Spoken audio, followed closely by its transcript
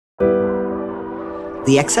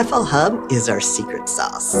The XFL Hub is our secret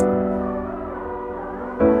sauce.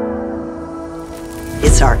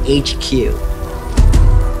 It's our HQ.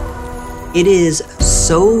 It is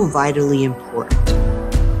so vitally important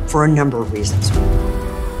for a number of reasons.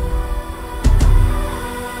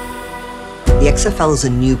 The XFL is a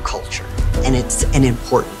new culture, and it's an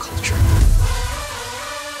important culture.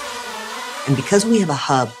 And because we have a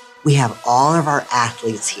hub, we have all of our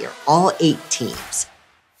athletes here, all 8 teams,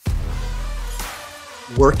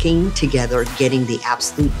 working together, getting the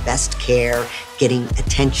absolute best care, getting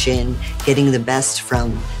attention, getting the best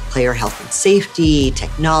from player health and safety,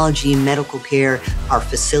 technology, medical care, our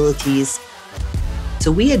facilities.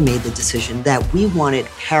 So we had made the decision that we wanted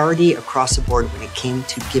parity across the board when it came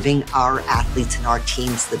to giving our athletes and our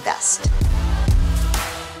teams the best.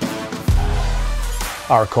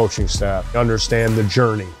 Our coaching staff understand the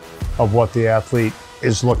journey of what the athlete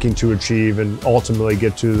is looking to achieve and ultimately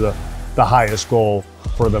get to the highest goal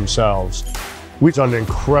for themselves. We've done an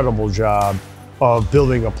incredible job of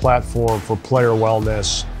building a platform for player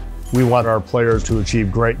wellness. We want our players to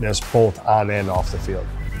achieve greatness both on and off the field.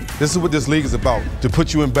 This is what this league is about, to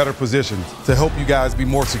put you in better positions, to help you guys be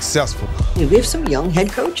more successful. We have some young head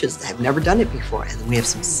coaches that have never done it before, and then we have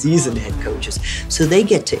some seasoned head coaches. So they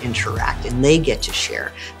get to interact and they get to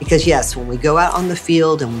share. Because yes, when we go out on the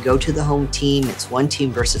field and we go to the home team, it's one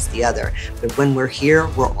team versus the other. But when we're here,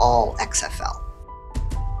 we're all XFL.